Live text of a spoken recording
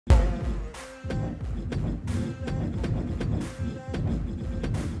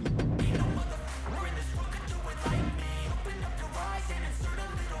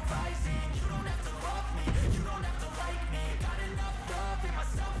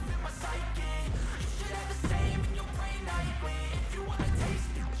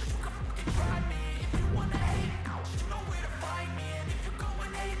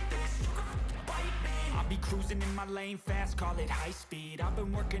ain't fast, call it high speed. I've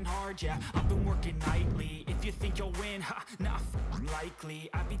been working hard, yeah, I've been working nightly. If you think you'll win, ha, nah, likely.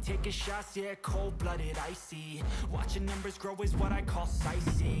 I be taking shots, yeah, cold-blooded, icy. Watching numbers grow is what I call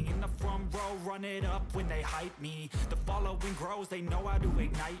sightseeing. In the front row, run it up when they hype me. The following grows, they know how to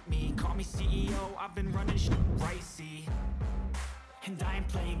ignite me. Call me CEO, I've been running shit right, see. And I ain't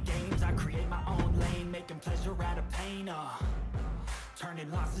playing games, I create my own lane, making pleasure out of pain,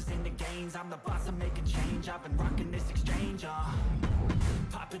 turning losses into gains. I'm the boss, I'm making change. I've been rocking this exchange,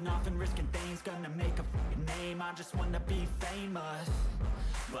 popping off and risking things. Gonna make a f***ing name. I just wanna be famous,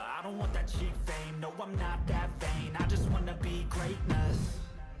 but I don't want that cheap fame. No, I'm not that vain. I just wanna be greatness.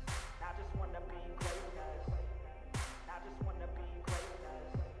 I just wanna be greatness. I just wanna be greatness.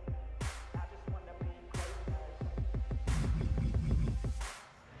 I just wanna be greatness.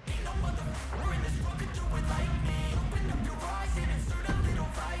 Ain't no motherfucker in this world could do it like me. Open up your eyes and insert a little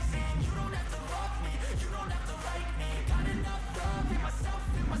rising. You don't have to love me, you don't have to like me. Got enough love in myself,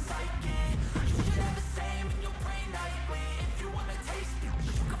 in my psyche. You should have the same in your brain nightly. If you wanna taste it,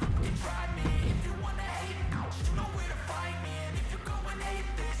 you can fucking try me. If you wanna hate it, you know where to find me. And if you're going hate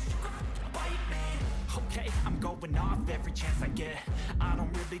this, you can fucking bite me. Okay, I'm going off every chance I get. I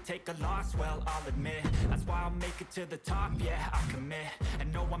don't really take a loss, well, I'll admit. That's why I'll make it to the top, yeah, I commit.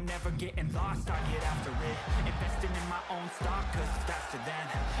 And no, I'm never getting lost, I get after it. Investing in my own stock, cause it's faster than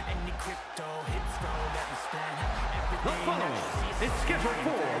any crypto hits, go, let me spend. The following is scheduled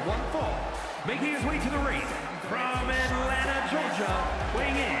for one fall, making his way to the ring from Atlanta, Georgia,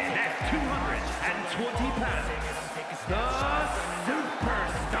 weighing in at 220 pounds, the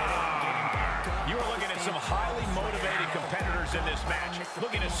Superstar. You are looking at some highly motivated competitors in this match,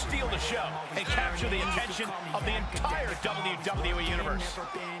 looking to steal the show and capture the attention of the entire WWE Universe. Never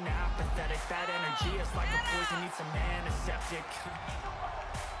been apathetic, bad energy is like a poison, needs some antiseptic.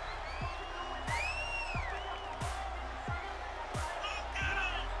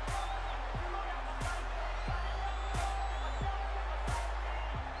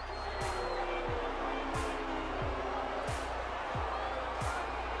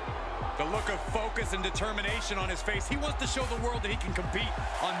 The look of focus and determination on his face. He wants to show the world that he can compete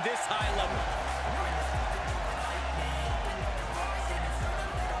on this high level.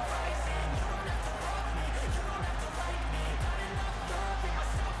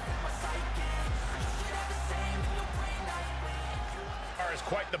 There's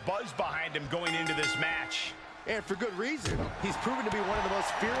quite the buzz behind him going into this match. And for good reason. He's proven to be one of the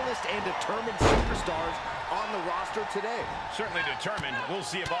most fearless and determined superstars on the roster today. Certainly determined. We'll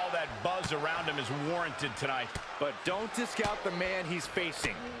see if all that buzz around him is warranted tonight. But don't discount the man he's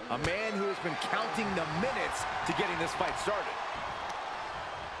facing. A man who has been counting the minutes to getting this fight started.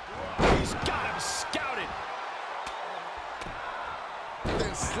 He's got him scouted.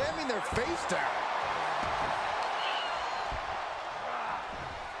 Then slamming their face down.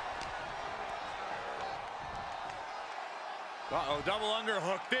 Uh-oh, double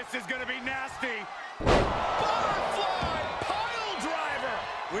underhook. This is going to be nasty. Butterfly pile driver.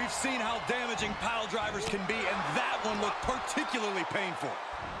 We've seen how damaging pile drivers can be, and that one looked particularly painful.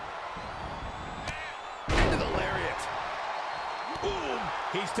 Into the lariat. Boom.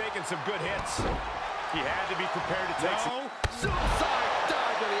 He's taking some good hits. He had to be prepared to take some. Suicide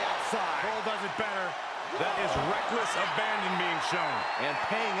dive to the outside. Cole does it better. That is reckless abandon being shown. And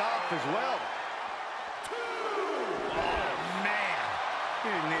paying off as well. He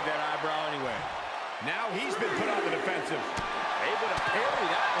didn't need that eyebrow anyway. Now he's been put on the defensive. Able to parry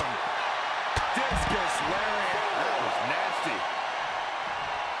that one. Discus lariat. That was nasty.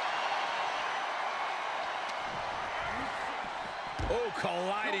 Oh,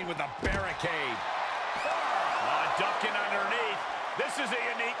 colliding with the barricade. Ducking underneath. This is a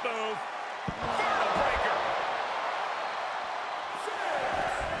unique move. Barrel breaker.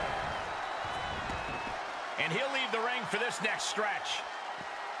 And he'll leave the ring for this next stretch.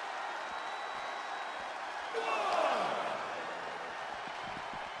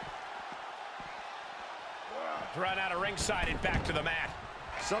 Run out of ringside and back to the mat.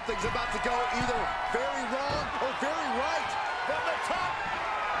 Something's about to go either very wrong or very right. From the top.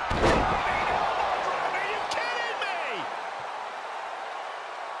 Are you kidding me?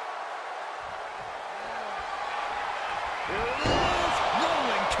 Here it is.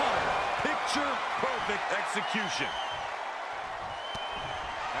 Rolling cutter. Picture perfect execution.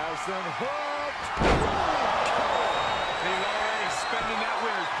 Has them hooked. He's already spending that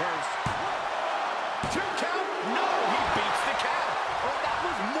winner's purse. 2 count. No, he beats the count. Oh, that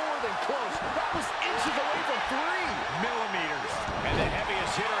was more than close. That was inches away from 3 millimeters. And the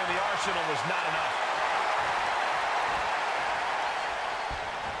heaviest hitter in the arsenal was not enough.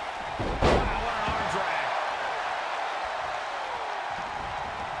 Wow, what an arm drag.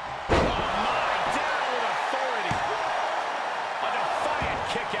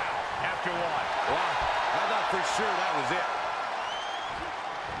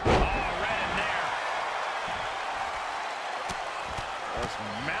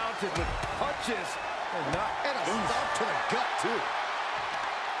 mounted with punches. And a stomp to the gut, too.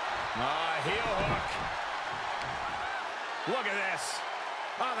 Heel hook. Look at this.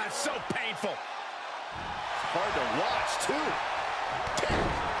 Oh, that's so painful. It's hard to watch, too. Kick.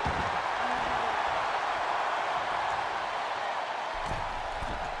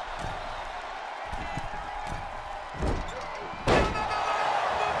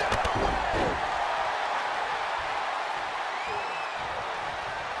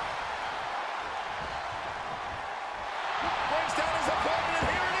 Brings down his opponent, and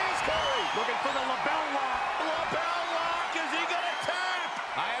here it is, Cody. Looking for the lapel lock. Lapel lock. Is he going to tap?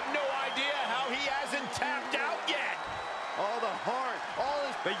 I have no idea how he hasn't tapped out yet. All the heart, all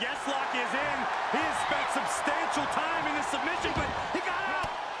his... The yes lock is in. He has spent substantial time in the submission, but he got out.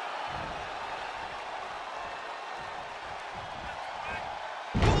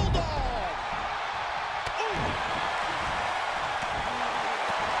 Bulldog! Ooh!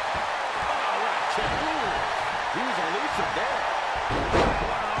 Oh, right check. Ooh. He was elusive there.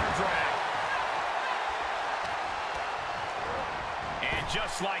 What an arm drag. And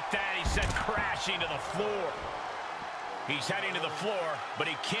just like that, he sent crashing to the floor. He's heading to the floor, but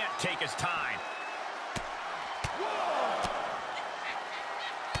he can't take his time.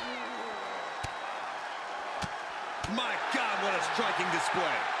 My God, what a striking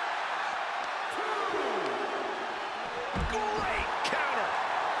display. Great counter.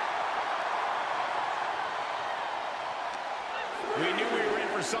 We knew we were in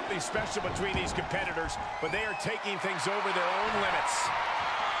for something special between these competitors, but they are taking things over their own limits.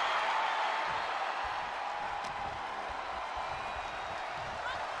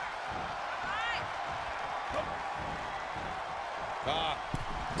 Off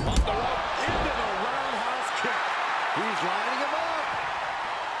the rope, into the roundhouse kick. He's lining him up.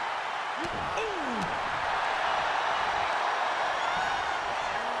 Ooh.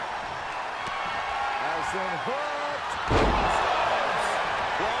 Has them hooked.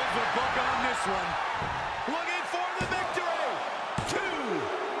 Close the book on this one. Looking for the victory. 2.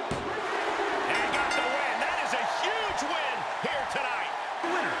 And got the win. That is a huge win here tonight.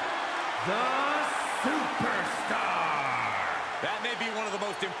 Winner, the Superstar. That may be one of the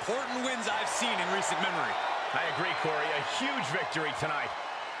most important wins I've seen in recent memory. I agree, Corey. A huge victory tonight.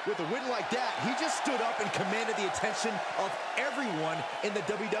 With a win like that, he just stood up and commanded the attention of everyone in the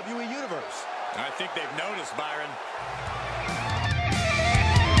WWE Universe. I think they've noticed, Byron.